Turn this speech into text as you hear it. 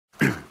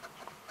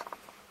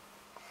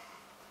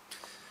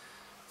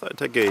I'd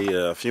take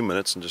a few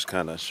minutes and just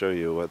kind of show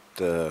you what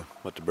to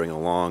bring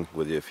along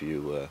with you if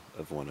you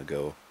ever want to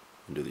go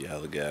and do the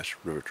Allagash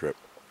river trip.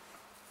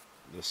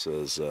 This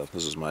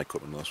is my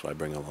equipment. That's what I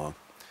bring along.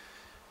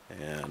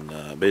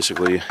 And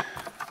basically,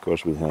 of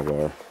course, we have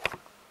our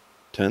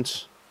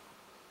tents.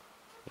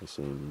 They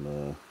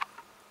seem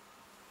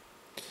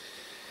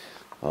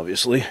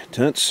obviously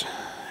tents,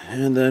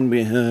 and then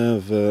we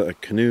have a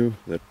canoe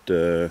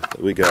that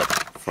we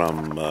got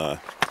from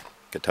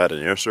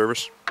Katahdin Air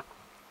Service.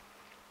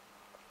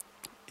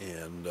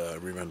 And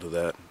we rented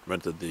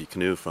the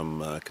canoe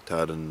from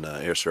Katahdin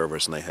Air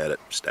Service, and they had it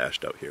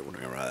stashed out here when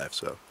we arrived,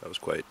 so that was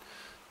quite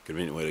a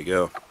convenient way to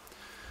go.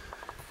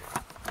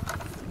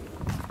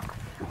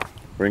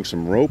 Bring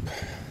some rope,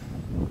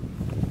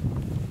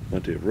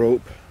 plenty of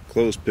rope,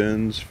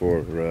 clothespins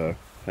for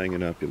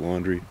hanging up your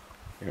laundry,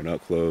 airing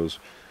out clothes.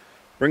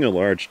 Bring a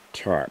large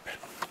tarp.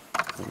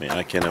 I mean,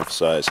 I can't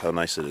emphasize how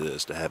nice it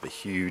is to have a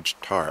huge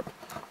tarp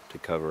to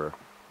cover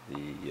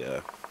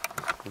the,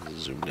 this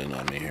is zoomed in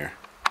on me here.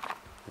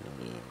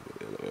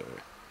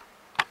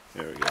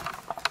 There we go.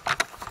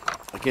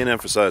 I can't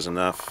emphasize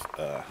enough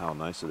how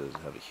nice it is to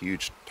have a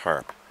huge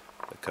tarp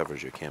that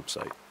covers your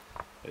campsite.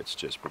 It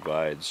just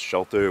provides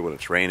shelter when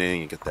it's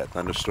raining, you get that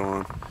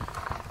thunderstorm,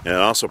 and it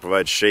also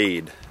provides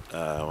shade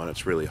when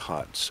it's really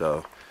hot.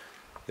 So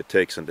it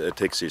takes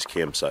these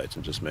campsites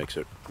and just makes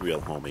it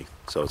real homey.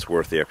 So it's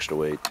worth the extra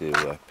weight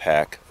to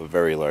pack a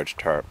very large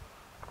tarp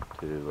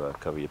to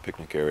cover your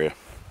picnic area.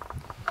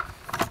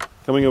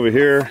 Coming over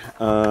here,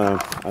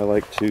 I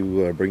like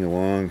to bring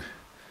along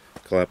a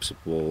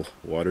collapsible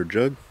water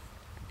jug.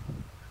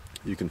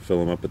 You can fill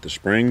them up at the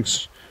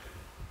springs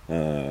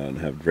and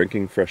have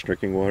fresh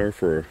drinking water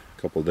for a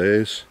couple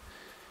days.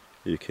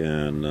 You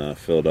can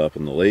fill it up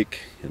in the lake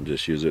and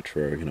just use it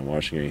for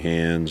washing your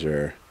hands,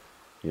 or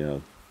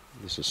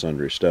this is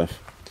sundry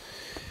stuff.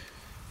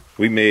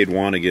 We made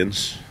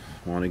wanigans.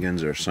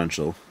 Wanigans are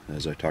essential,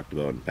 as I talked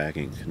about in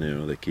packing a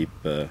canoe. They keep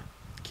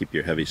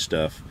your heavy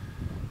stuff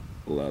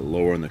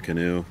lower in the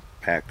canoe,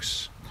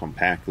 packs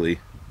compactly,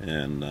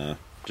 and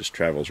just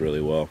travels really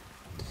well.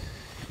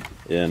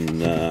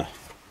 And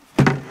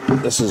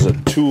this is a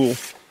tool.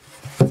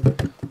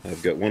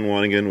 I've got one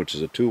wanigan, which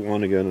is a tool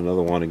wanigan,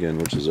 another wanigan,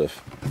 which is a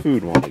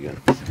food wanigan.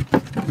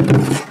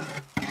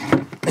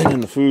 And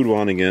in the food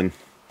wanigan,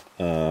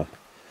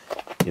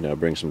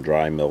 bring some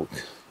dry milk,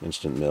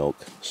 instant milk,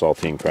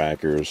 saltine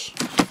crackers.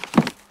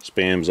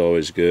 Spam's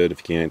always good if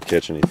you can't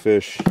catch any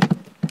fish.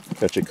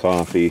 Catch a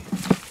coffee.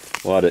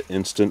 A lot of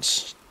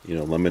instants,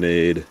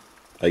 lemonade,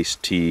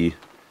 iced tea,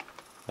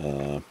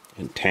 and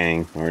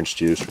Tang orange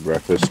juice for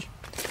breakfast,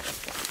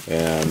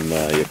 and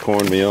your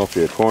cornmeal for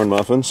your corn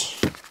muffins.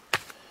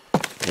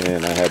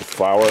 And I had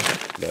flour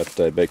that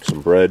I baked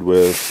some bread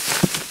with.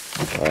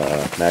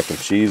 Mac and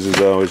cheese is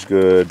always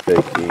good.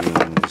 Baked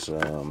beans.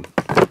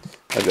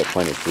 I've got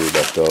plenty of food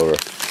left over.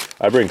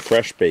 I bring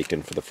fresh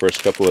bacon for the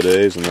first couple of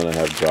days, and then I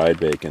have dried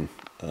bacon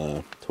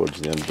towards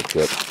the end of the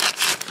trip.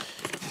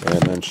 And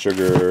then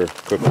sugar,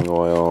 cooking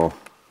oil,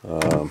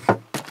 I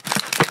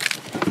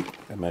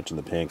mentioned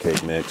the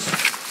pancake mix,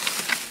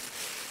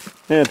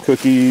 and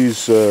cookies,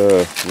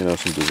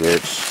 some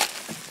desserts,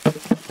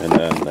 and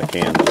then the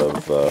cans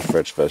of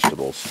fresh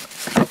vegetables.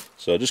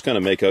 So just kind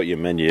of make out your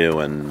menu,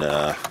 and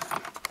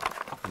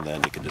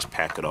then you can just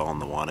pack it all in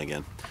the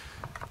wanigan.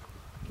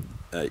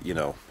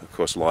 Of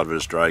course, a lot of it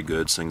is dry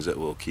goods, things that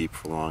we'll keep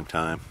for a long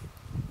time.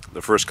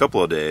 The first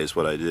couple of days,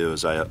 what I do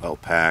is I'll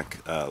pack,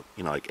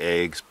 like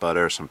eggs,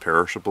 butter, some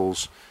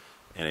perishables,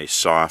 and a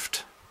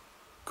soft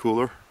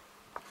cooler.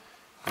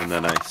 And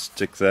then I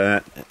stick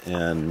that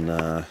in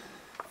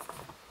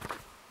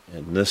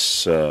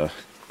this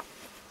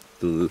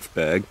Duluth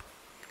bag.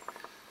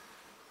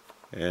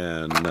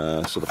 And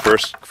so the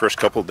first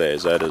couple of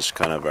days, that is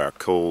kind of our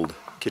cold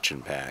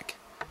kitchen pack.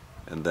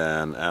 And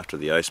then after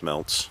the ice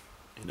melts,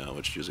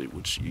 which usually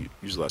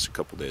lasts a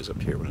couple of days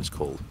up here when it's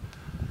cold,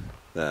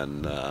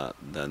 then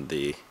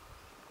the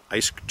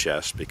ice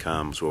chest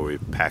becomes where we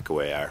pack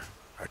away our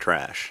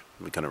trash.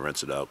 We kind of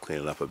rinse it out, clean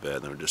it up a bit,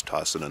 and then we just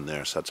toss it in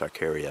there. So that's our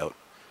carry out,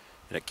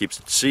 and it keeps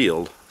it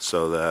sealed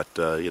so that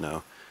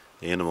the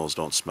animals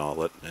don't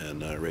smell it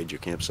and raid your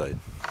campsite.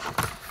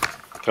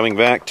 Coming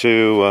back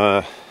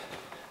here,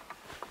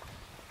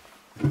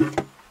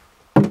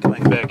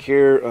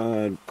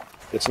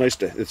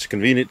 it's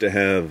convenient to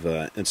have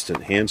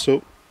instant hand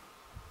soap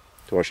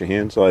to wash your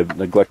hands. So I've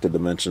neglected to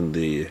mention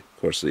the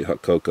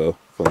hot cocoa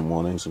for the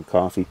mornings and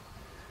coffee,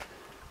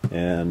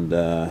 and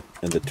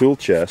the tool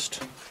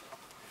chest.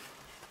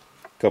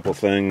 A couple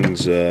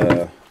things.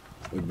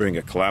 We bring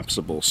a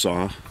collapsible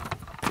saw.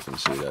 You can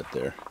see that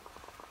there.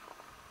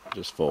 It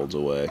just folds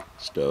away,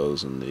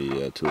 stows in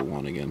the tool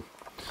wanigan.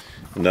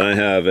 And then I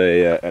have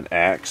an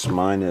axe.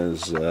 Mine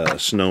is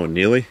Snow and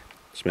Neely.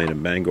 It's made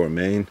in Bangor,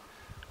 Maine.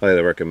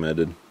 Highly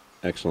recommended.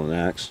 Excellent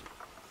axe.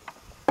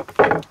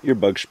 Your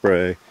bug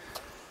spray,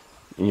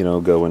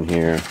 go in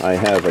here. I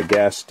have a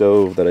gas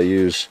stove that I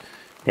use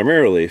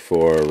primarily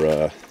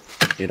for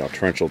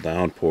torrential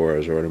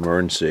downpours or an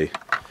emergency.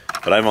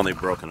 But I've only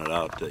broken it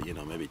out, you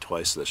know, maybe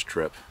twice this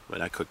trip. I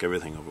mean, I cook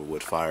everything over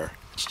wood fire.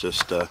 It's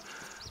just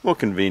more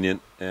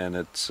convenient, and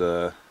it's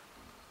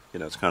you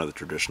know, it's kind of the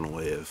traditional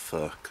way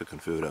of cooking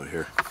food out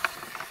here.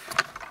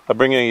 I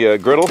bring a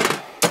griddle,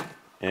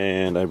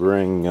 and I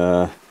bring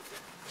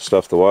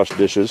stuff to wash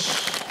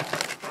dishes,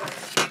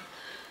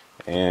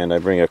 and I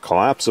bring a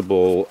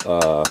collapsible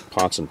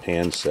pots and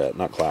pan set.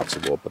 Not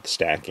collapsible, but the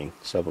stacking.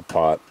 So I have a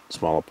pot,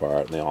 smaller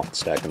part, and they all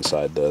stack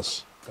inside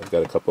this. I've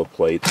got a couple of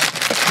plates.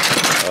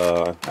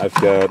 I've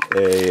got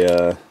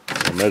a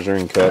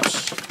measuring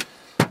cups.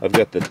 I've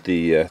got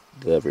the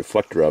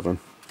reflector oven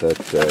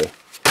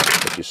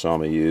that you saw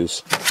me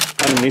use.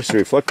 Underneath the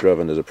reflector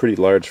oven is a pretty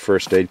large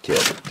first aid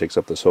kit. It takes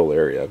up this whole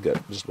area. I've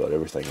got just about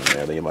everything in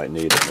there that you might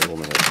need in a little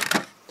minute.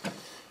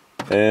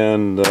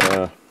 And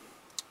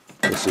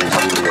this is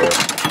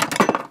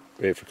the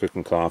great for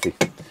cooking coffee.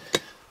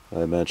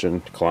 I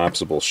mentioned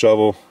collapsible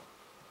shovel,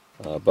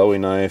 Bowie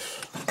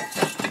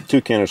knife,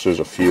 2 canisters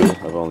of fuel.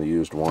 I've only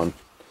used 1.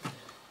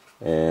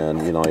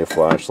 And you know, your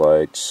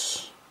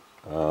flashlights.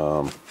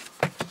 And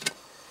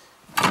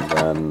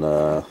then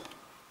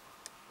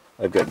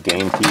I've got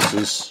game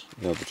pieces,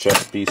 you know, the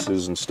chest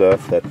pieces and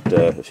stuff that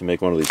if you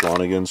make one of these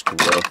Lonigans can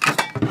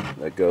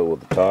go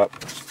with the top.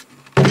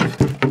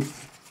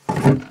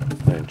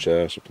 Playing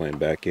chess or playing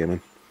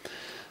backgammon.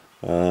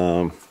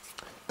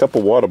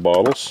 Couple water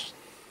bottles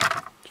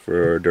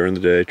for during the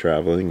day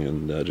traveling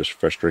and just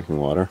fresh drinking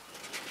water.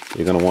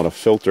 You're going to want a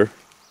filter.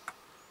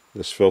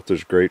 This filter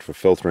is great for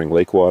filtering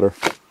lake water.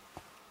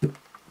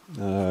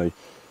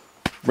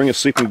 Bring a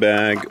sleeping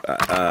bag.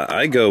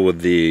 I go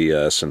with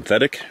the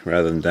synthetic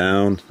rather than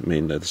down. I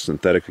mean, the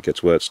synthetic, if it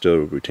gets wet, still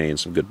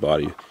retains some good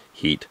body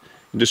heat.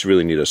 You just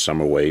really need a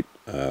summer weight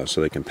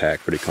so they can pack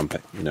pretty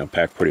compact, you know,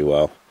 pack pretty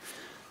well.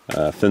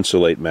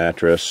 Thinsulate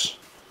mattress,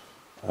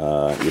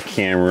 your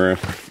camera,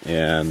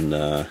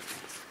 and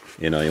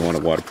you know, you want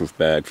a waterproof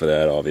bag for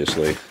that,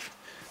 obviously.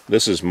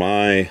 This is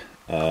my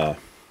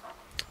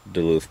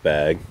Duluth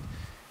bag,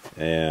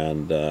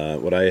 and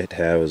what I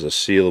have is a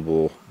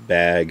sealable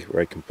bag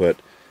where I can put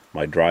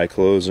my dry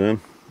clothes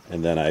in,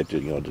 and then I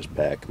just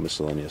pack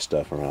miscellaneous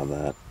stuff around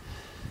that.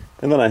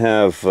 And then I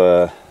have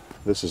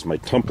this is my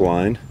tump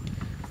line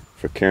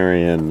for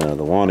carrying the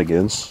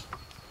Lonigans,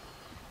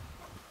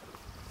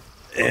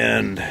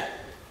 and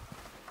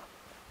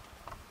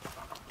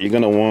you're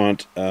gonna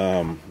want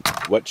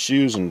wet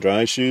shoes and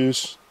dry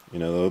shoes. You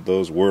know,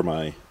 those were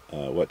my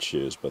wet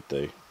shoes, but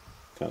they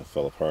kind of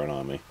fell apart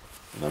on me.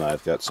 And then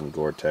I've got some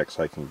Gore-Tex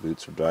hiking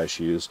boots for dry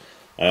shoes.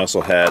 I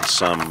also had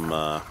some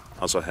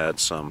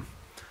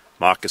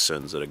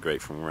moccasins that are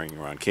great for wearing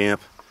around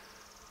camp,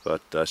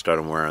 but I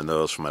started wearing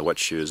those for my wet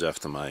shoes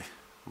after my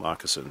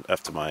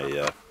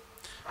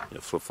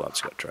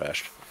flip-flops got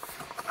trashed.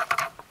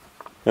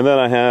 And then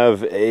I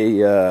have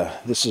a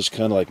this is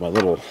kind of like my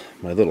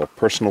little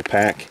personal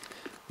pack.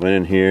 Went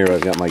in here.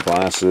 I've got my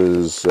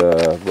glasses,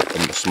 a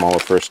smaller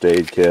first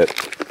aid kit.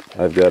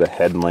 I've got a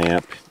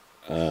headlamp.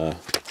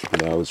 You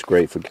know, it's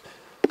great for.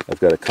 I've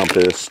got a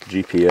compass,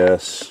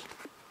 GPS,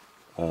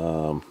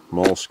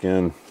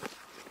 moleskin,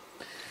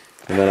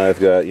 and then I've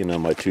got, you know,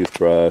 my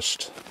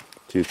toothbrush,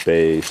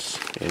 toothpaste,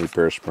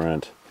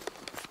 antiperspirant.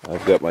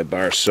 I've got my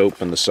bar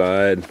soap on the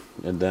side,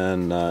 and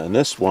then in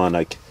this one,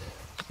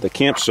 the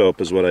camp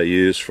soap is what I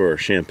use for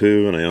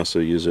shampoo, and I also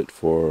use it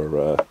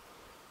for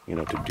you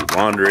know, to do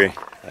laundry.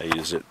 I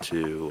use it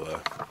to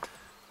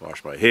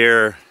wash my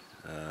hair.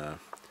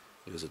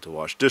 Use it to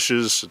wash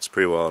dishes. It's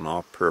pretty well an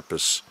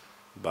all-purpose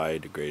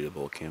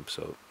biodegradable camp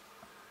soap.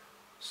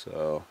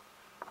 So,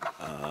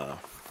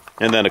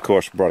 and then of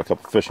course brought a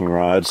couple fishing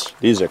rods.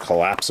 These are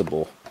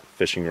collapsible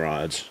fishing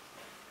rods,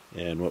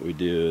 and what we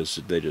do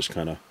is they just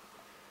kind of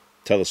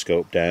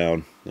telescope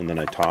down, and then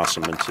I toss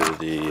them into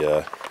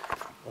the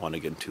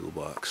Lonigan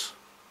toolbox.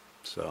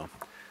 So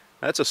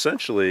that's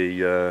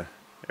essentially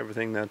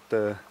everything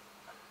that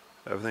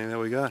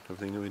we got,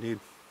 everything that we need.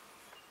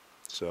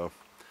 So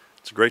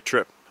it's a great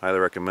trip. Highly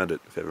recommend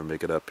it if you ever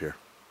make it up here.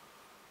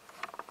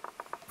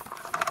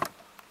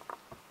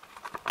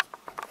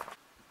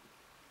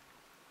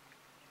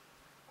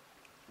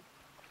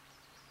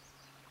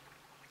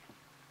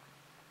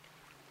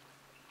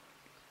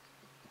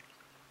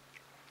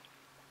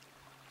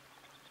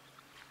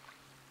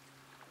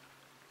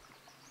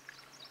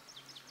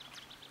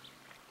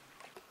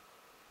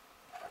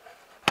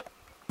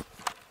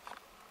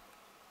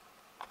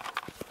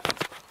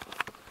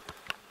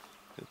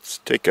 It's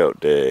takeout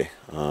day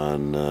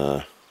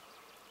on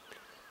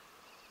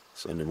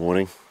Sunday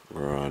morning.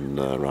 We're on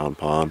Round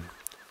Pond,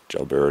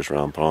 Gelber's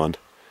Round Pond,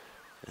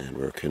 and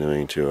we're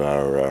canoeing to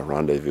our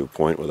rendezvous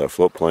point with our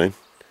float plane.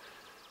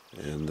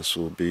 And this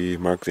will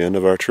mark the end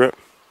of our trip.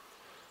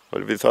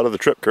 What have you thought of the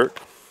trip, Kurt?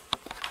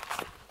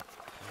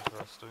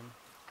 Interesting.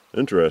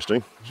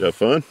 Interesting. Did you have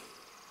fun?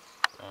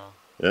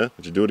 Yeah?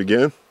 Did you do it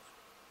again?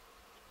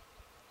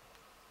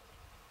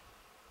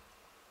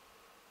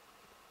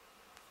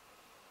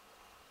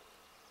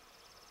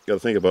 Got to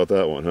think about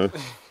that one, huh?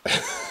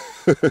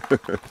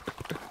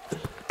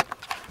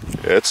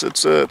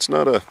 It's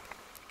not a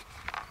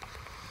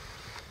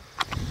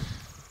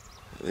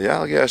The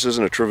Allagash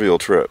isn't a trivial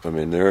trip. I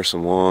mean, there are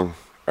some long,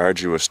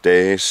 arduous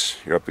days.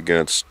 You're up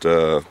against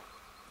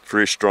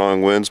pretty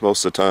strong winds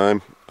most of the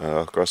time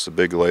across the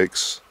big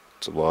lakes.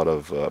 It's a lot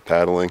of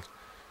paddling,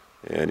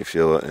 and you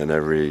feel it in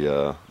every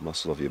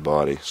muscle of your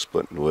body,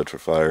 splitting wood for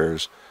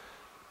fires.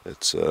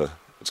 It's a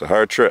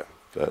hard trip,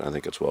 but I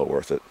think it's well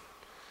worth it.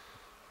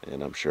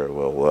 And I'm sure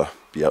we'll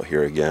be out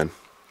here again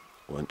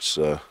once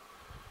the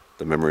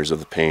memories of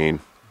the pain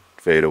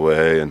fade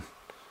away and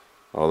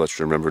all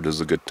that's remembered is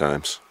the good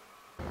times.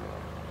 Maybe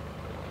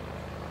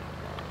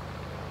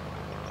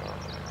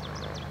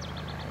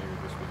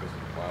just because of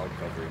the cloud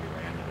cover, you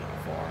landed at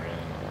the far end.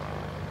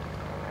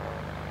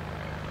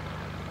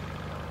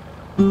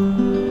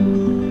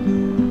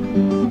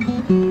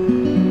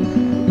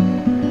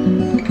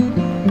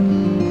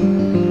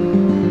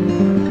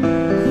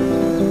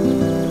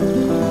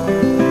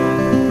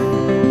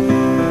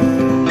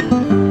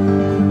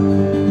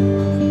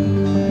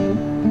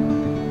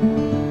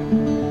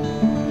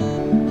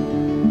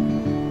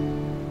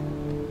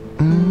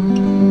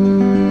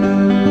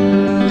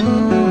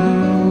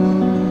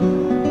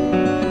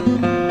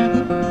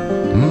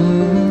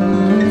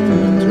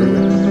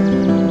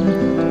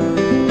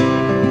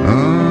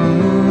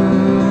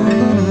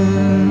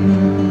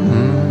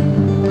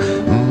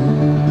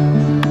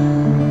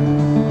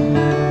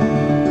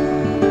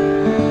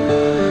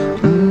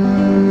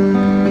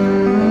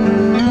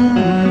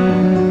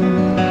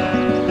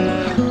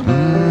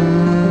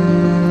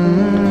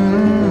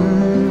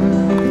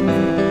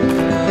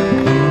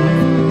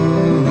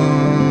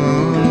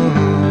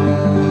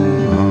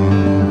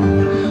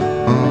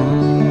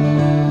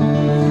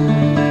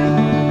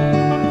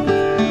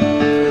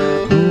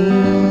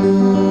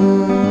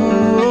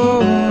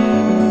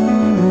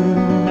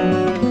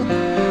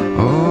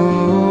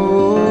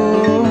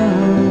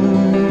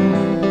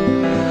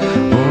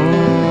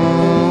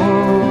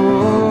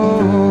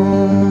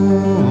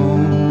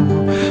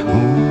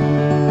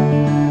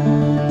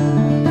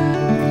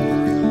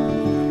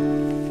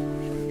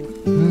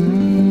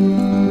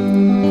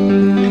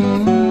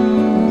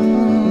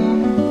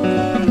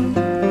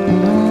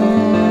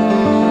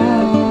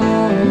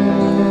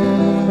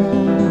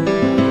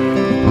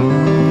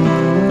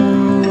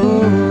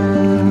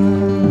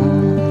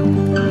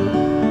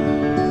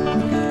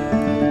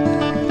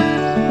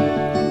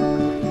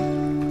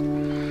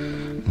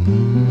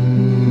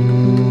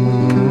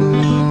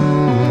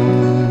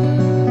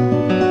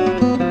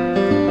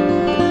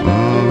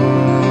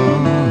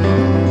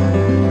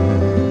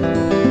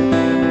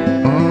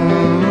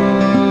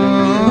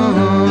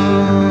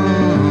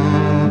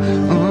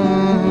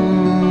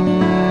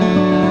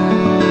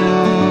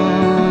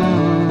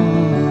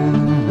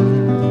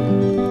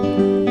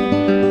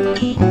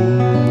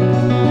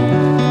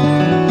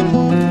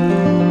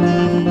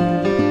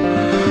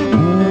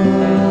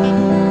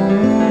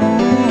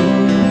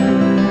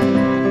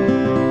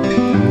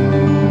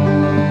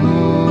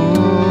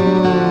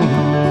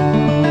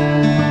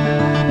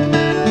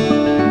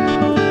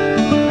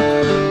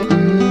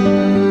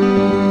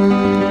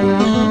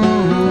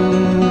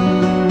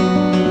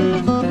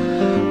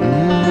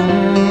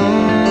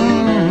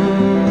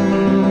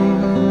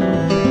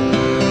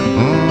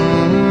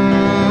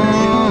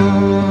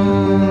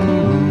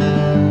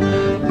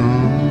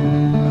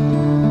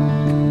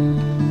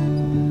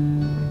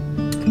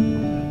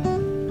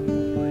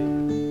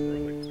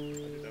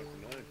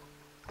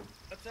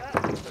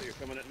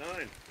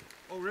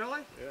 Oh,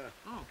 really? Yeah.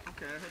 Oh,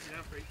 okay. I had you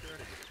down for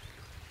 8:30.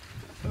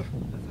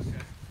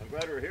 I'm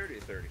glad we're here at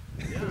 8:30.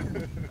 Yeah.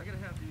 I gotta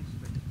have the